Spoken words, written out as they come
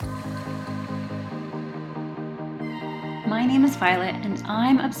My name is Violet, and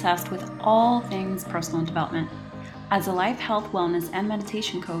I'm obsessed with all things personal development. As a life, health, wellness, and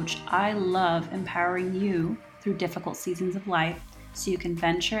meditation coach, I love empowering you through difficult seasons of life so you can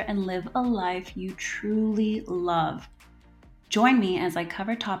venture and live a life you truly love. Join me as I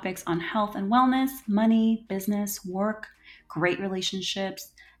cover topics on health and wellness, money, business, work, great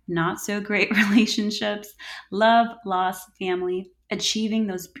relationships, not so great relationships, love, loss, family, achieving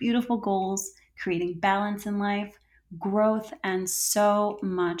those beautiful goals, creating balance in life, growth, and so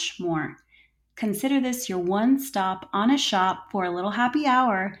much more. Consider this your one stop honest shop for a little happy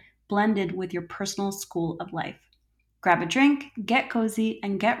hour blended with your personal school of life. Grab a drink, get cozy,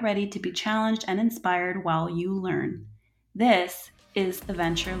 and get ready to be challenged and inspired while you learn. This is the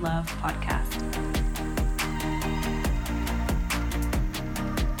Venture Love Podcast.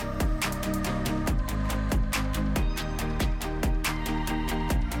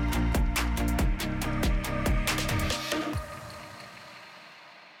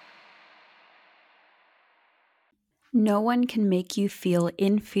 No one can make you feel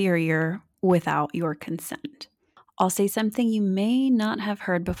inferior without your consent. I'll say something you may not have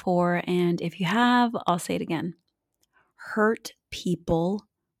heard before, and if you have, I'll say it again. Hurt people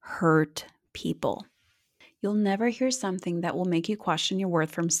hurt people. You'll never hear something that will make you question your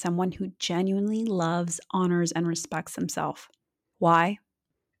worth from someone who genuinely loves, honors, and respects himself. Why?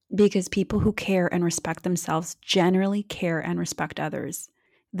 Because people who care and respect themselves generally care and respect others.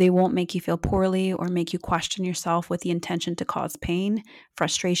 They won't make you feel poorly or make you question yourself with the intention to cause pain,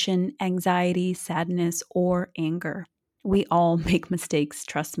 frustration, anxiety, sadness, or anger. We all make mistakes,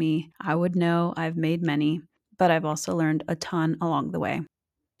 trust me. I would know, I've made many, but I've also learned a ton along the way.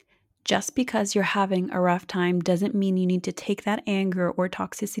 Just because you're having a rough time doesn't mean you need to take that anger or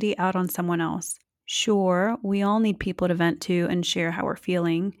toxicity out on someone else. Sure, we all need people to vent to and share how we're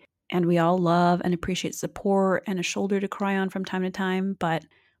feeling, and we all love and appreciate support and a shoulder to cry on from time to time, but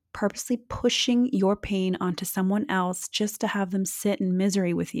purposely pushing your pain onto someone else just to have them sit in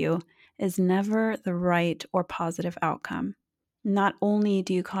misery with you is never the right or positive outcome. Not only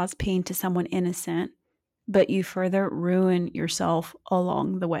do you cause pain to someone innocent, but you further ruin yourself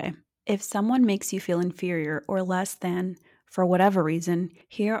along the way. If someone makes you feel inferior or less than, for whatever reason,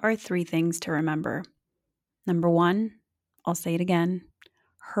 here are 3 things to remember. Number 1, I'll say it again,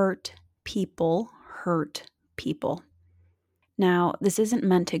 hurt people hurt people. Now, this isn't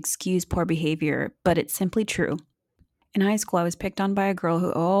meant to excuse poor behavior, but it's simply true. In high school, I was picked on by a girl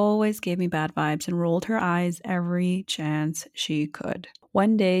who always gave me bad vibes and rolled her eyes every chance she could.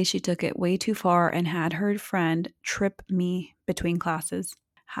 One day, she took it way too far and had her friend trip me between classes.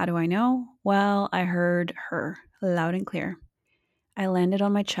 How do I know? Well, I heard her loud and clear. I landed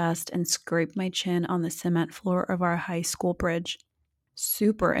on my chest and scraped my chin on the cement floor of our high school bridge.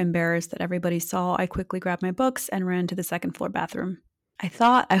 Super embarrassed that everybody saw, I quickly grabbed my books and ran to the second floor bathroom. I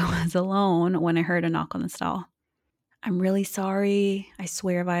thought I was alone when I heard a knock on the stall. I'm really sorry. I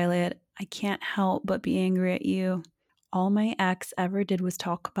swear, Violet, I can't help but be angry at you. All my ex ever did was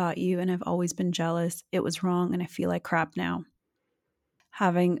talk about you, and I've always been jealous. It was wrong, and I feel like crap now.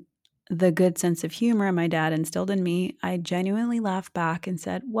 Having the good sense of humor my dad instilled in me, I genuinely laughed back and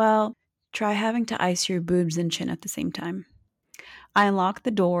said, well, try having to ice your boobs and chin at the same time. I unlocked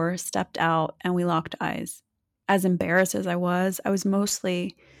the door, stepped out, and we locked eyes. As embarrassed as I was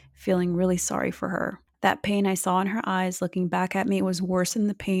mostly feeling really sorry for her. That pain I saw in her eyes looking back at me was worse than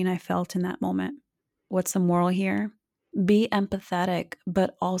the pain I felt in that moment. What's the moral here? Be empathetic,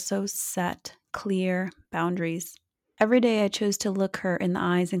 but also set clear boundaries. Every day I chose to look her in the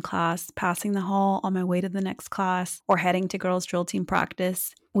eyes in class, passing the hall on my way to the next class, or heading to girls' drill team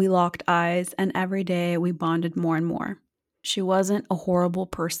practice. We locked eyes, and every day we bonded more and more. She wasn't a horrible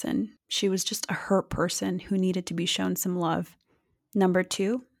person. She was just a hurt person who needed to be shown some love. Number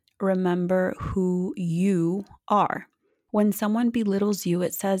 2, remember who you are. When someone belittles you,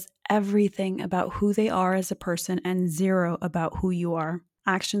 it says everything about who they are as a person and 0 about who you are.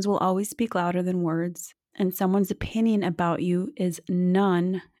 Actions will always speak louder than words, and someone's opinion about you is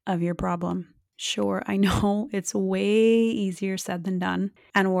none of your problem. Sure, I know it's way easier said than done,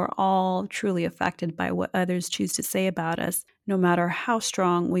 and we're all truly affected by what others choose to say about us, no matter how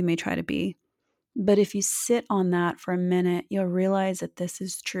strong we may try to be. But if you sit on that for a minute, you'll realize that this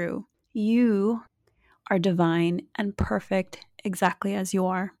is true. You are divine and perfect exactly as you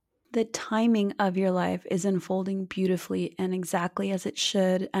are. The timing of your life is unfolding beautifully and exactly as it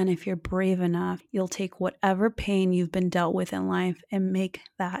should, and if you're brave enough, you'll take whatever pain you've been dealt with in life and make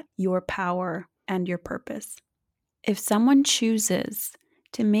that your power and your purpose. If someone chooses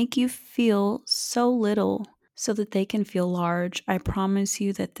to make you feel so little so that they can feel large, I promise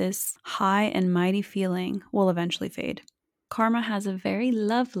you that this high and mighty feeling will eventually fade. Karma has a very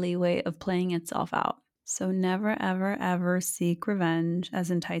lovely way of playing itself out. So never, ever, ever seek revenge, as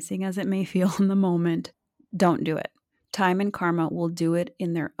enticing as it may feel in the moment. Don't do it. Time and karma will do it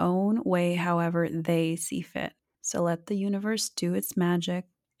in their own way, however they see fit. So let the universe do its magic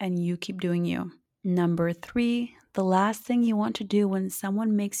and you keep doing you. Number 3, the last thing you want to do when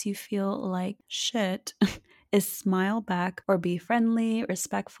someone makes you feel like shit is smile back or be friendly,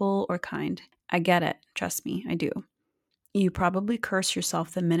 respectful, or kind. I get it. Trust me, I do. You probably curse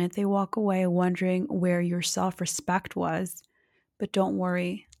yourself the minute they walk away, wondering where your self respect was. But don't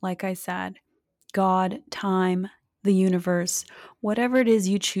worry, like I said, God, time, the universe, whatever it is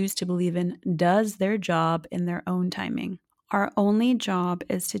you choose to believe in, does their job in their own timing. Our only job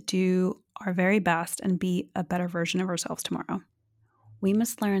is to do our very best and be a better version of ourselves tomorrow. We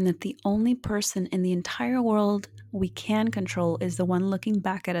must learn that the only person in the entire world we can control is the one looking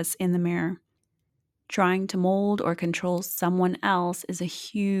back at us in the mirror. Trying to mold or control someone else is a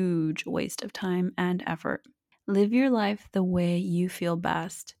huge waste of time and effort. Live your life the way you feel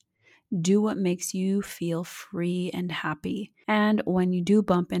best. Do what makes you feel free and happy. And when you do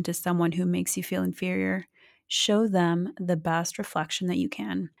bump into someone who makes you feel inferior, show them the best reflection that you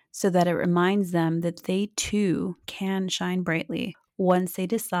can so that it reminds them that they too can shine brightly once they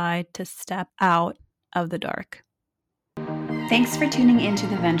decide to step out of the dark. Thanks for tuning into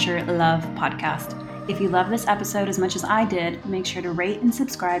the Venture Love podcast. If you love this episode as much as I did, make sure to rate and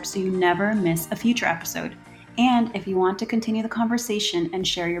subscribe so you never miss a future episode. And if you want to continue the conversation and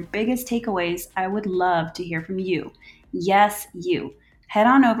share your biggest takeaways, I would love to hear from you. Yes, you. Head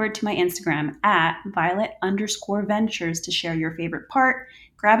on over to my Instagram at violet_ventures to share your favorite part,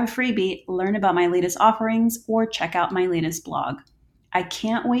 grab a freebie, learn about my latest offerings, or check out my latest blog. I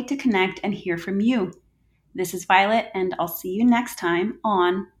can't wait to connect and hear from you. This is Violet, and I'll see you next time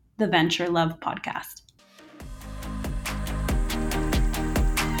on the Venture Love Podcast.